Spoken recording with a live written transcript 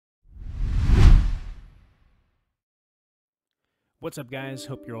What's up, guys?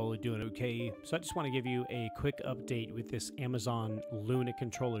 Hope you're all doing okay. So I just want to give you a quick update with this Amazon Luna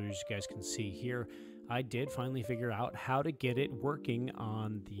controller. As you guys can see here, I did finally figure out how to get it working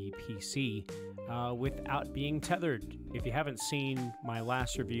on the PC without being tethered. If you haven't seen my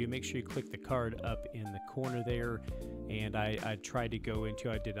last review, make sure you click the card up in the corner there. And I tried to go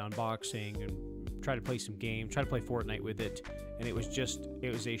into, I did unboxing and try to play some games, try to play Fortnite with it, and it was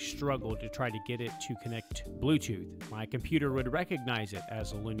a struggle to try to get it to connect Bluetooth. My computer would recognize it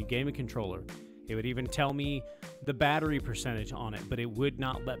as a Luna gaming controller. It would even tell me the battery percentage on it, but it would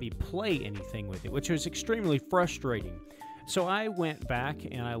not let me play anything with it, which was extremely frustrating. So I went back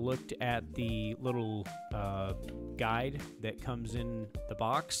and I looked at the little guide that comes in the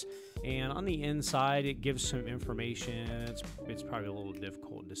box, and on the inside it gives some information. It's probably a little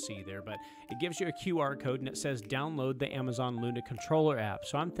difficult to see there, but it gives you a QR code and it says download the Amazon Luna controller app.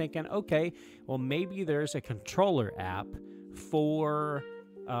 So I'm thinking, okay, well, maybe there's a controller app for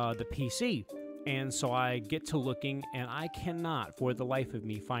the PC. And so I get to looking, and I cannot, for the life of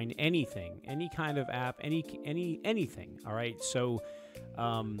me, find anything, any kind of app, anything. All right, so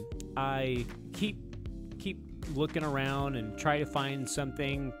I keep looking around and try to find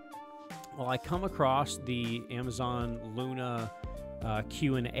something. Well, I come across the Amazon Luna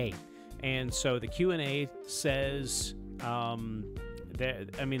Q&A, and so the Q&A says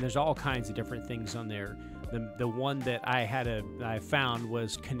there's all kinds of different things on there. The one that I found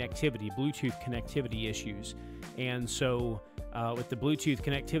was connectivity, Bluetooth connectivity issues. And so with the Bluetooth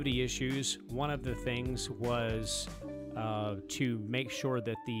connectivity issues, one of the things was to make sure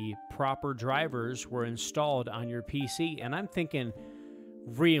that the proper drivers were installed on your PC. And I'm thinking,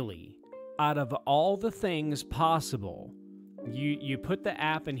 really, out of all the things possible, you put the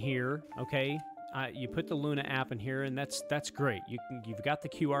app in here, okay? You put the Luna app in here, and that's great. You've got the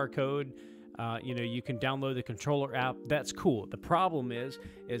QR code. You can download the controller app. That's cool. The problem is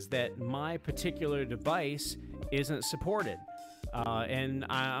that my particular device isn't supported. And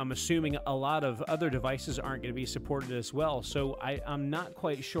I'm assuming a lot of other devices aren't going to be supported as well. So I'm not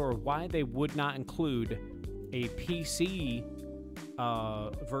quite sure why they would not include a PC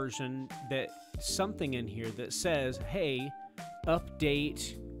version, something in here that says, hey,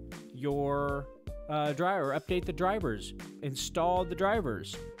 update your driver, update the drivers, install the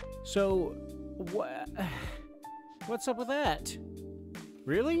drivers. So, what's up with that?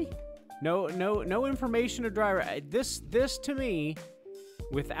 Really? No information of driver. This to me,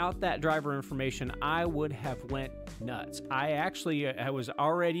 without that driver information, I would have went nuts. I was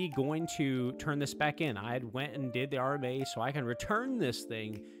already going to turn this back in. I went and did the RMA so I can return this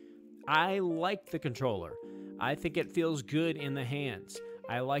thing. I like the controller. I think it feels good in the hands.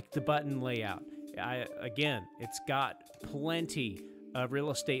 I like the button layout. Again, it's got plenty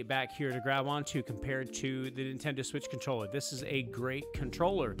real estate back here to grab onto compared to the Nintendo Switch controller. This is a great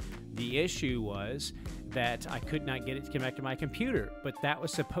controller. The issue was that I could not get it to connect to my computer, but that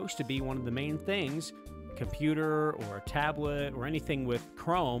was supposed to be one of the main things, computer or a tablet or anything with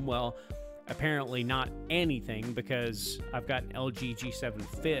Chrome. Well, apparently not anything, because I've got an LG G7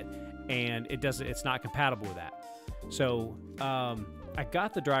 Fit and it's not compatible with that. So I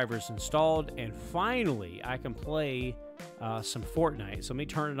got the drivers installed, and finally I can play some Fortnite. So let me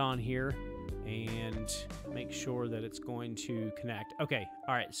turn it on here and make sure that it's going to connect. Okay,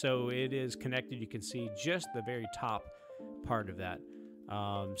 all right, so it is connected. You can see just the very top part of that.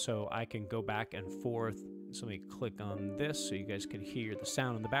 So I can go back and forth. So let me click on this so you guys can hear the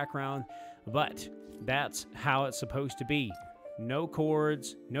sound in the background. But that's how it's supposed to be. No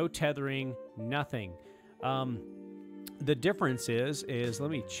cords, no tethering, nothing. The difference is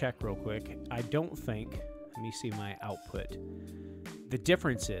let me check real quick. I don't think, let me see my output. The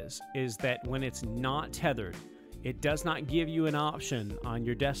difference is that when it's not tethered, it does not give you an option on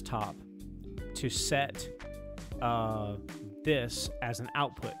your desktop to set this as an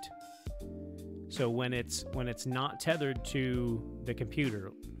output. So when it's not tethered to the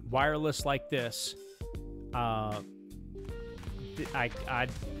computer, wireless like this, I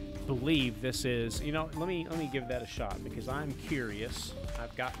believe this is, let me give that a shot, because I'm curious.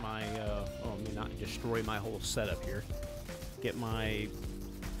 I've got my let me not destroy my whole setup here. Get my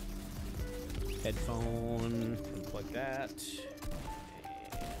headphone, unplug that,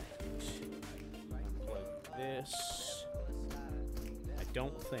 and unplug this. I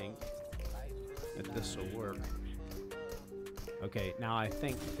don't think that this will work. Okay, now I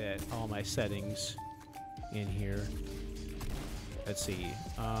think that all my settings in here. Let's see,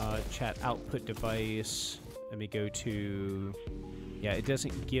 chat output device. Let me go to, yeah, it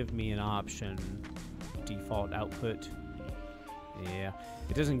doesn't give me an option. Default output. Yeah,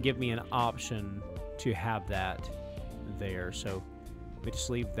 it doesn't give me an option to have that there. So we just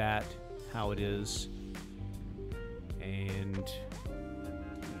leave that how it is. And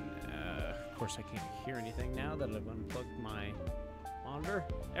of course I can't hear anything now that I've unplugged my monitor.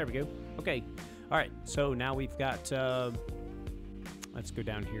 There we go. Okay. All right. So now we've got. Let's go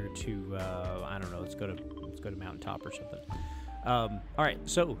down here to I don't know. Let's go to Mountaintop or something. All right.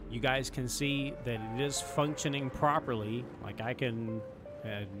 So you guys can see that it is functioning properly. Like I can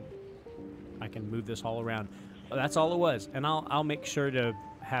move this all around. That's all it was. And I'll make sure to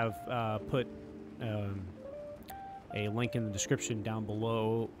have put a link in the description down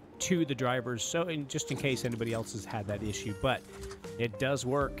below to the drivers, so just in case anybody else has had that issue. But it does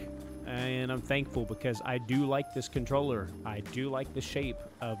work, and I'm thankful because I do like this controller. I do like the shape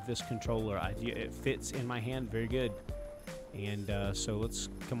of this controller. It fits in my hand very good. And so let's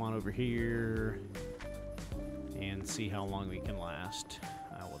come on over here and see how long we can last.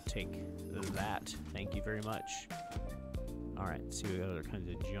 I will take that. Thank you very much. All right, let's see what other kinds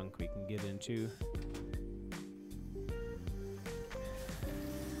of junk we can get into.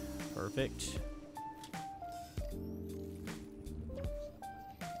 Perfect.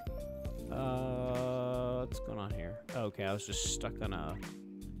 What's going on here? Okay, I was just stuck on a...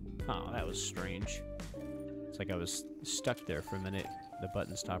 Oh, that was strange. It's like I was stuck there for a minute. The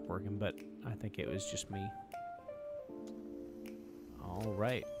button stopped working, but I think it was just me. All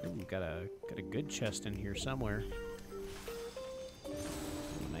right. Ooh, got a good chest in here somewhere.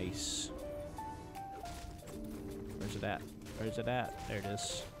 Nice. Where's it at? Where's it at? There it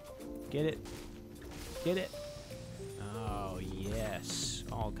is. Get it. Get it. Oh, yes.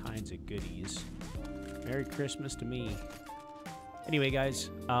 All kinds of goodies. Merry Christmas to me. Anyway, guys,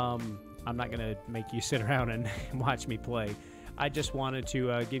 I'm not going to make you sit around and watch me play. I just wanted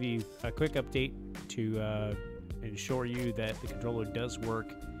to give you a quick update to ensure you that the controller does work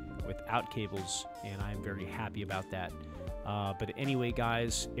without cables, and I'm very happy about that. But anyway,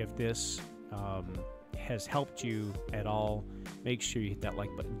 guys, if this has helped you at all, make sure you hit that like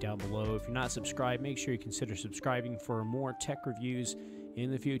button down below. If you're not subscribed, make sure you consider subscribing for more tech reviews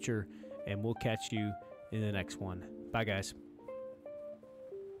in the future, and we'll catch you in the next one. Bye, guys.